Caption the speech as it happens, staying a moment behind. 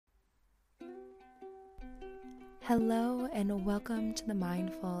Hello and welcome to the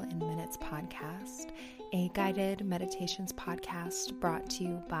Mindful in Minutes podcast, a guided meditations podcast brought to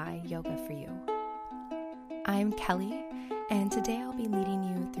you by Yoga for You. I'm Kelly, and today I'll be leading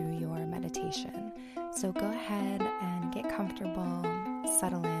you through your meditation. So go ahead and get comfortable,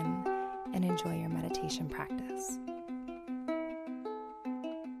 settle in, and enjoy your meditation practice.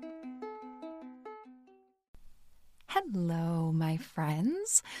 Hello, my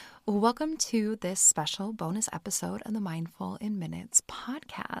friends. Welcome to this special bonus episode of the Mindful in Minutes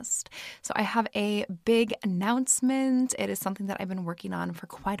podcast. So I have a big announcement. It is something that I've been working on for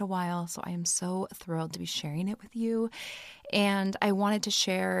quite a while, so I am so thrilled to be sharing it with you. And I wanted to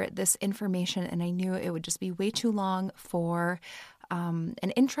share this information, and I knew it would just be way too long for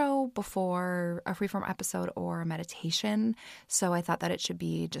an intro before a freeform episode or a meditation. So I thought that it should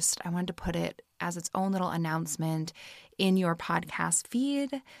be I wanted to put it as its own little announcement in your podcast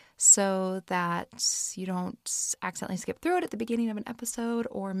feed so that you don't accidentally skip through it at the beginning of an episode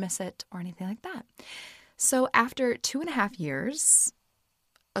or miss it or anything like that. So after 2.5 years,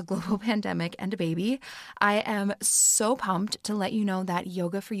 a global pandemic, and a baby, I am so pumped to let you know that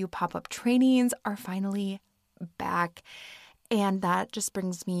Yoga for You pop-up trainings are finally back. And that just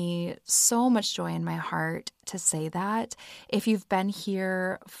brings me so much joy in my heart to say that. If you've been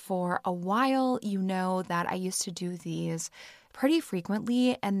here for a while, you know that I used to do these pretty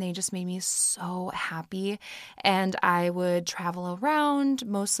frequently, and they just made me so happy. And I would travel around,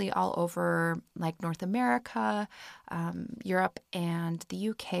 mostly all over like North America, Europe, and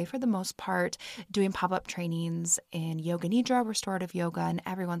the UK for the most part, doing pop-up trainings in Yoga Nidra, restorative yoga, and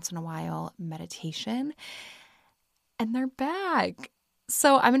every once in a while, meditation. And they're back.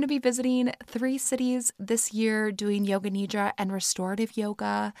 So I'm going to be visiting 3 cities this year doing Yoga Nidra and restorative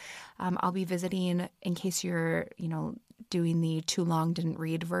yoga. I'll be visiting, in case you're, doing the too long didn't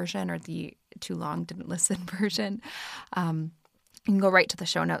read version or the too long didn't listen version. You can go right to the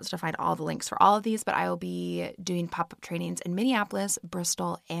show notes to find all the links for all of these, but I will be doing pop-up trainings in Minneapolis,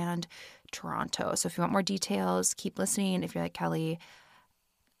 Bristol, and Toronto. So if you want more details, keep listening. If you're like, Kelly,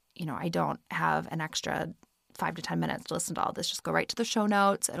 I don't have an extra 5 to 10 minutes to listen to all this, just go right to the show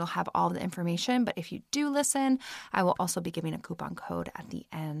notes. It'll have all the information. But if you do listen, I will also be giving a coupon code at the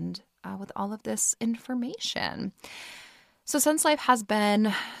end with all of this information. So since life has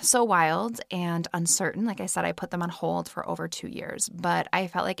been so wild and uncertain, like I said, I put them on hold for over 2 years, but I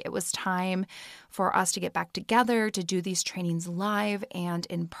felt like it was time for us to get back together to do these trainings live and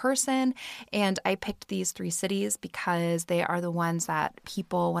in person. And I picked these 3 cities because they are the ones that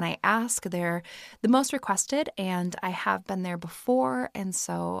people, when I ask, they're the most requested, and I have been there before. And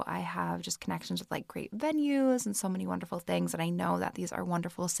so I have just connections with like great venues and so many wonderful things. And I know that these are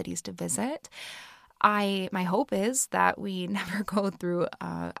wonderful cities to visit. My hope is that we never go through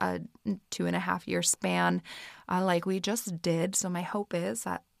a 2.5 year span like we just did. So my hope is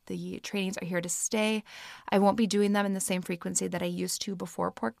that the trainings are here to stay. I won't be doing them in the same frequency that I used to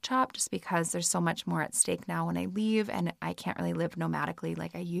before Pork Chop, just because there's so much more at stake now when I leave, and I can't really live nomadically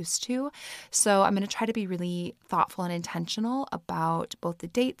like I used to. So I'm going to try to be really thoughtful and intentional about both the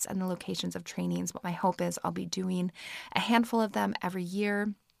dates and the locations of trainings. But my hope is I'll be doing a handful of them every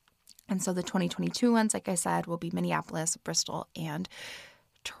year. And so the 2022 ones, like I said, will be Minneapolis, Bristol, and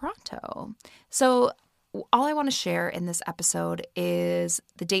Toronto. So all I want to share in this episode is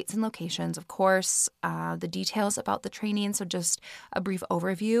the dates and locations, of course, the details about the training. So just a brief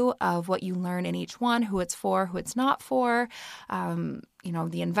overview of what you learn in each one, who it's for, who it's not for,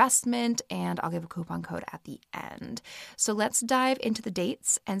 the investment, and I'll give a coupon code at the end. So let's dive into the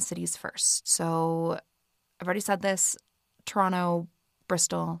dates and cities first. So I've already said this: Toronto,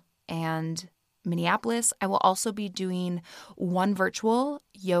 Bristol, and Minneapolis. I will also be doing one virtual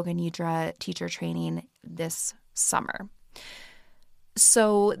Yoga Nidra teacher training this summer.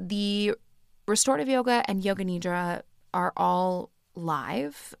 So the restorative yoga and Yoga Nidra are all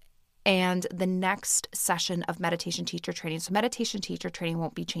live, and the next session of meditation teacher training. So meditation teacher training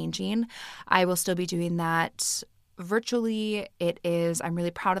won't be changing. I will still be doing that virtually. I'm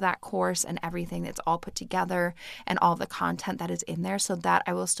really proud of that course and everything that's all put together and all the content that is in there, so that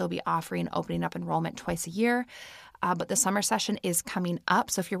I will still be opening up enrollment twice a year. But the summer session is coming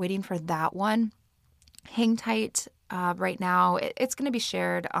up. So if you're waiting for that one, hang tight. Right now, it's going to be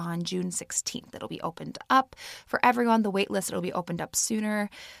shared on June 16th. It'll be opened up for everyone. The wait list, it'll be opened up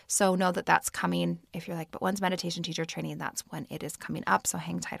sooner. So know that that's coming. If you're like, but when's meditation teacher training? That's when it is coming up. So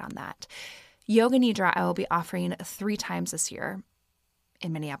hang tight on that. Yoga Nidra I will be offering 3 times this year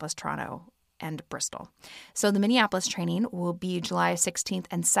in Minneapolis, Toronto, and Bristol. So the Minneapolis training will be July 16th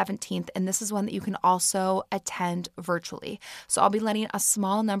and 17th, and this is one that you can also attend virtually. So I'll be letting a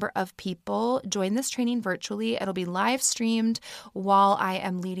small number of people join this training virtually. It'll be live streamed while I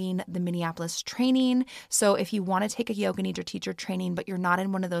am leading the Minneapolis training. So if you want to take a Yoga Nidra teacher training, but you're not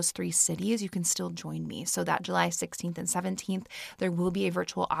in one of those 3 cities, you can still join me. So that July 16th and 17th, there will be a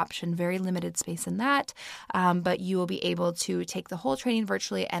virtual option, very limited space in that, but you will be able to take the whole training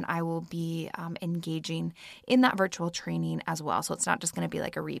virtually, and I will be engaging in that virtual training as well. So it's not just going to be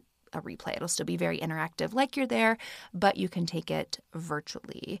like a replay. It'll still be very interactive like you're there, but you can take it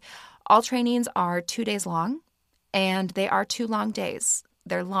virtually. All trainings are 2 days long, and they are 2 long days.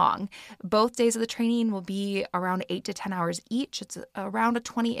 They're long. Both days of the training will be around 8 to 10 hours each. It's around a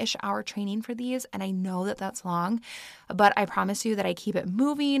 20-ish hour training for these, and I know that that's long, but I promise you that I keep it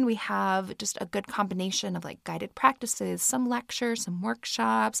moving. We have just a good combination of like guided practices, some lectures, some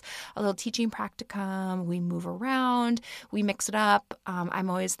workshops, a little teaching practicum. We move around, we mix it up. I'm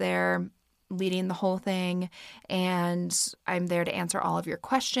always there leading the whole thing, and I'm there to answer all of your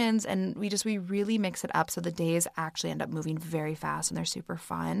questions, and we really mix it up so the days actually end up moving very fast, and they're super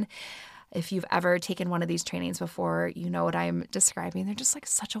fun. If you've ever taken one of these trainings before, you know what I'm describing. They're just like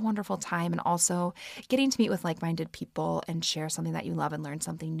such a wonderful time, and also getting to meet with like-minded people and share something that you love and learn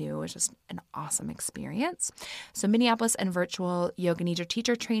something new is just an awesome experience. So Minneapolis and virtual Yoga Nidra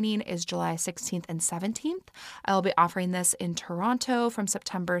teacher training is July 16th and 17th. I'll be offering this in Toronto from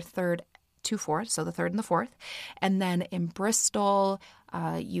September 3rd to 4th, so the 3rd and the 4th, and then in Bristol,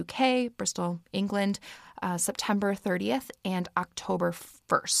 UK, Bristol, England, September 30th and October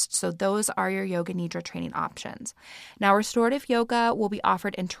 1st. So those are your Yoga Nidra training options. Now, restorative yoga will be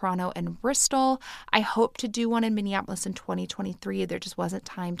offered in Toronto and Bristol. I hope to do one in Minneapolis in 2023. There just wasn't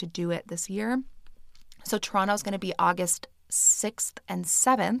time to do it this year. So Toronto is going to be August 6th and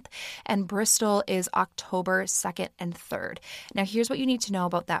 7th, and Bristol is October 2nd and 3rd. Now, here's what you need to know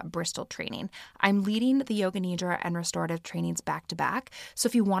about that Bristol training. I'm leading the Yoga Nidra and restorative trainings back to back. So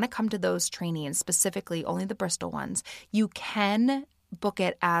if you want to come to those trainings, specifically only the Bristol ones, you can book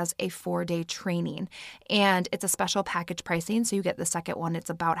it as a 4-day training, and it's a special package pricing. So you get the second one, it's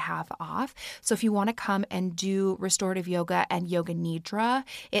about half off. So if you want to come and do restorative yoga and Yoga Nidra,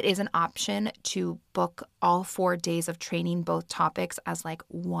 it is an option to book all 4 days of training, both topics, as like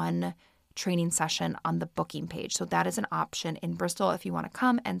one training session on the booking page. So that is an option in Bristol if you want to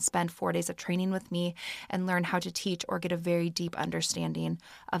come and spend 4 days of training with me and learn how to teach or get a very deep understanding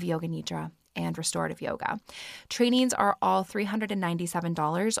of Yoga Nidra and restorative yoga. Trainings are all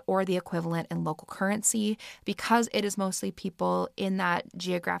 $397 or the equivalent in local currency. Because it is mostly people in that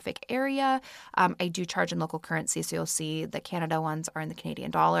geographic area, I do charge in local currency. So you'll see the Canada ones are in the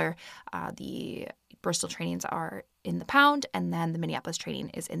Canadian dollar, the Bristol trainings are in the pound, and then the Minneapolis training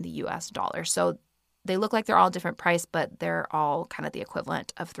is in the US dollar. So they look like they're all different price, but they're all kind of the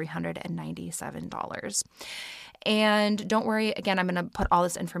equivalent of $397. And don't worry, again, I'm going to put all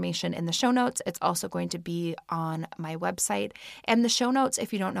this information in the show notes. It's also going to be on my website. And the show notes,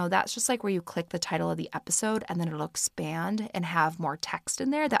 if you don't know, that's just like where you click the title of the episode and then it'll expand and have more text in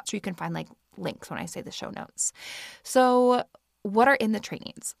there. That's where you can find like links when I say the show notes. So what are in the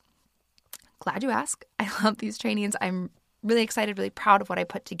trainings? Glad you asked. I love these trainings. I'm really excited, really proud of what I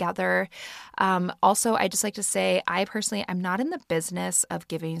put together. Also, I just like to say, I personally, I'm not in the business of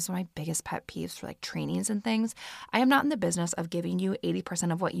giving some of my biggest pet peeves for like trainings and things. I am not in the business of giving you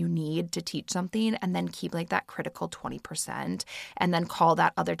 80% of what you need to teach something and then keep like that critical 20% and then call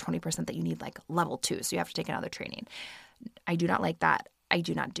that other 20% that you need like level 2. So you have to take another training. I do not like that. I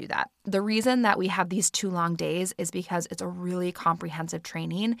do not do that. The reason that we have these 2 long days is because it's a really comprehensive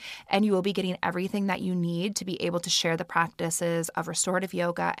training, and you will be getting everything that you need to be able to share the practices of restorative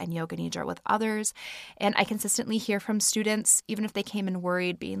yoga and Yoga Nidra with others. And I consistently hear from students, even if they came in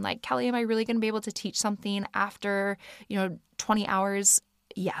worried, being like, Kelly, am I really going to be able to teach something after, 20 hours?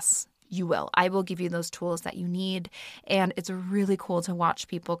 Yes. You will. I will give you those tools that you need. And it's really cool to watch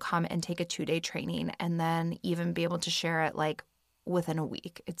people come and take a 2-day training and then even be able to share it like within a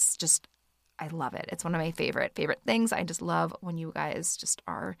week. It's just, I love it. It's one of my favorite things. I just love when you guys just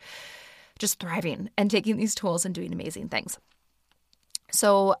are just thriving and taking these tools and doing amazing things.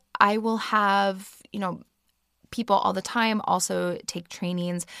 So I will have, people all the time also take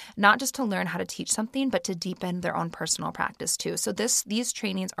trainings, not just to learn how to teach something, but to deepen their own personal practice too. So these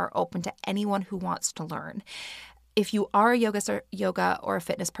trainings are open to anyone who wants to learn. If you are a yoga or a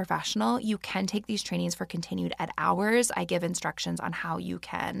fitness professional, you can take these trainings for continued ed hours. I give instructions on how you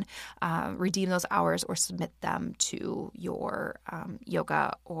can redeem those hours or submit them to your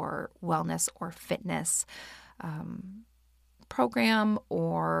yoga or wellness or fitness program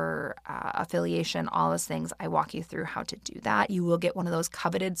or affiliation, all those things, I walk you through how to do that. You will get one of those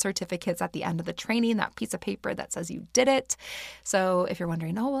coveted certificates at the end of the training, that piece of paper that says you did it. So if you're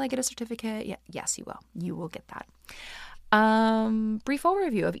wondering, oh, will I get a certificate? Yeah, yes, you will. You will get that. Brief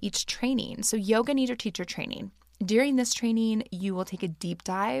overview of each training. So Yoga Nidra Teacher Training. During this training, you will take a deep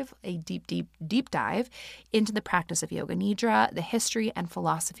dive into the practice of Yoga Nidra, the history and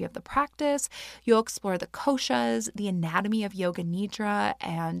philosophy of the practice. You'll explore the koshas, the anatomy of Yoga Nidra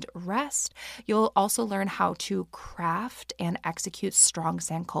and rest. You'll also learn how to craft and execute strong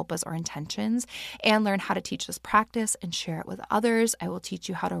sankalpas or intentions, and learn how to teach this practice and share it with others. I will teach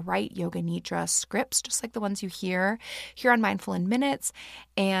you how to write Yoga Nidra scripts, just like the ones you hear here on Mindful in Minutes.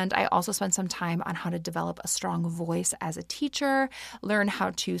 And I also spend some time on how to develop a strong voice as a teacher, learn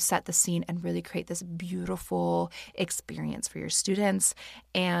how to set the scene and really create this beautiful experience for your students.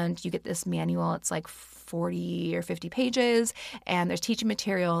 And you get this manual. It's like 40 or 50 pages, and there's teaching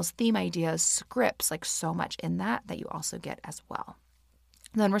materials, theme ideas, scripts, like so much in that you also get as well.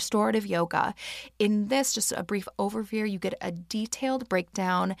 Then restorative yoga. In this, just a brief overview, you get a detailed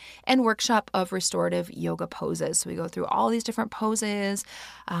breakdown and workshop of restorative yoga poses. So we go through all these different poses,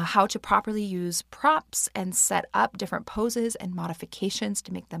 how to properly use props and set up different poses and modifications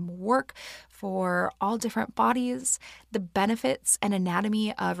to make them work for all different bodies, the benefits and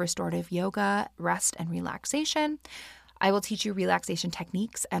anatomy of restorative yoga, rest and relaxation. I will teach you relaxation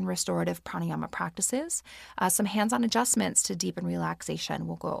techniques and restorative pranayama practices, some hands-on adjustments to deepen relaxation.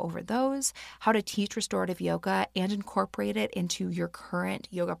 We'll go over those, how to teach restorative yoga and incorporate it into your current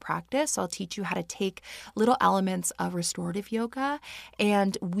yoga practice. So I'll teach you how to take little elements of restorative yoga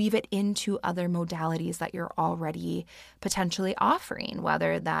and weave it into other modalities that you're already potentially offering,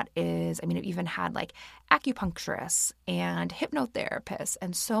 whether that is, I've even had like acupuncturists and hypnotherapists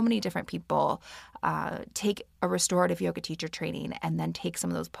and so many different people take a restorative yoga teacher training and then take some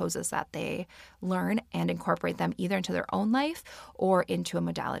of those poses that they learn and incorporate them either into their own life or into a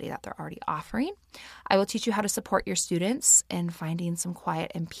modality that they're already offering. I will teach you how to support your students in finding some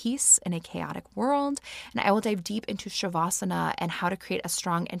quiet and peace in a chaotic world. And I will dive deep into Shavasana and how to create a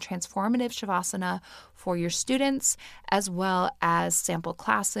strong and transformative Shavasana for your students, as well as sample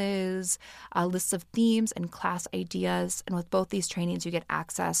classes, lists of themes and class ideas. And with both these trainings, you get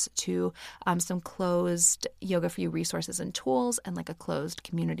access to some closed Yoga For You resources and tools, and like a closed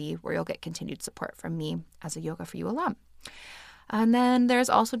community where you'll get continued support from me as a Yoga For You alum. And then there's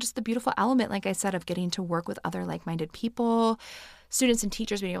also just the beautiful element, like I said, of getting to work with other like-minded people, students and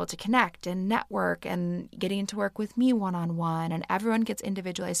teachers being able to connect and network and getting to work with me one-on-one, and everyone gets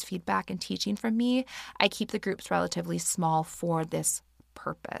individualized feedback and teaching from me. I keep the groups relatively small for this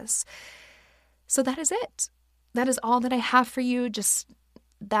purpose. So that is it. That is all that I have for you.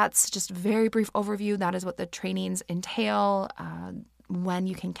 That's just a very brief overview. That is what the trainings entail, when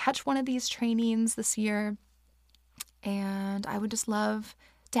you can catch one of these trainings this year. And I would just love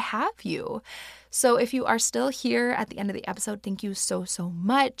to have you. So if you are still here at the end of the episode, thank you so, so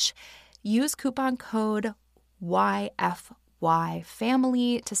much. Use coupon code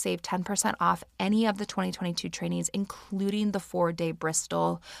YFYFamily to save 10% off any of the 2022 trainings, including the 4-day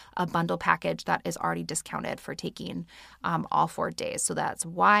Bristol bundle package that is already discounted for taking all 4 days. So that's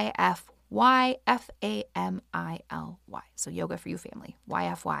YFYFamily. So Yoga For You Family,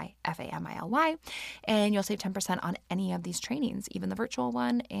 YFYFamily. And you'll save 10% on any of these trainings, even the virtual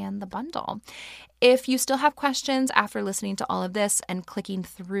one and the bundle. If you still have questions after listening to all of this and clicking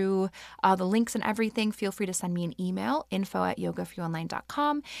through the links and everything, feel free to send me an email,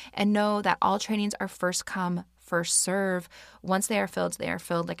 info@yogaforyouonline.com, and know that all trainings are first come, first serve. Once they are filled, they are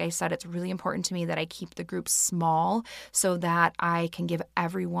filled. Like I said, it's really important to me that I keep the groups small so that I can give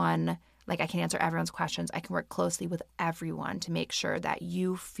everyone, I can answer everyone's questions. I can work closely with everyone to make sure that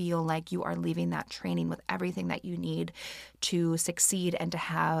you feel like you are leaving that training with everything that you need to succeed and to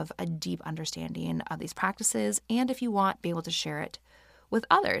have a deep understanding of these practices. And if you want, be able to share it with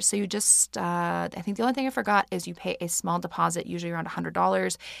others. So you just, I think the only thing I forgot is you pay a small deposit, usually around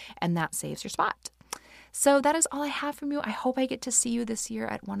 $100, and that saves your spot. So that is all I have from you. I hope I get to see you this year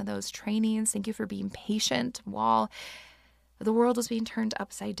at one of those trainings. Thank you for being patient while the world was being turned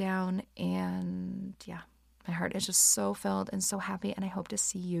upside down. And yeah, my heart is just so filled and so happy. And I hope to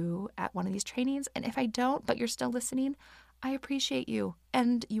see you at one of these trainings. And if I don't, but you're still listening, I appreciate you.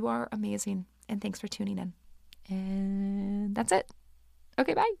 And you are amazing. And thanks for tuning in. And that's it.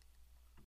 Okay, bye.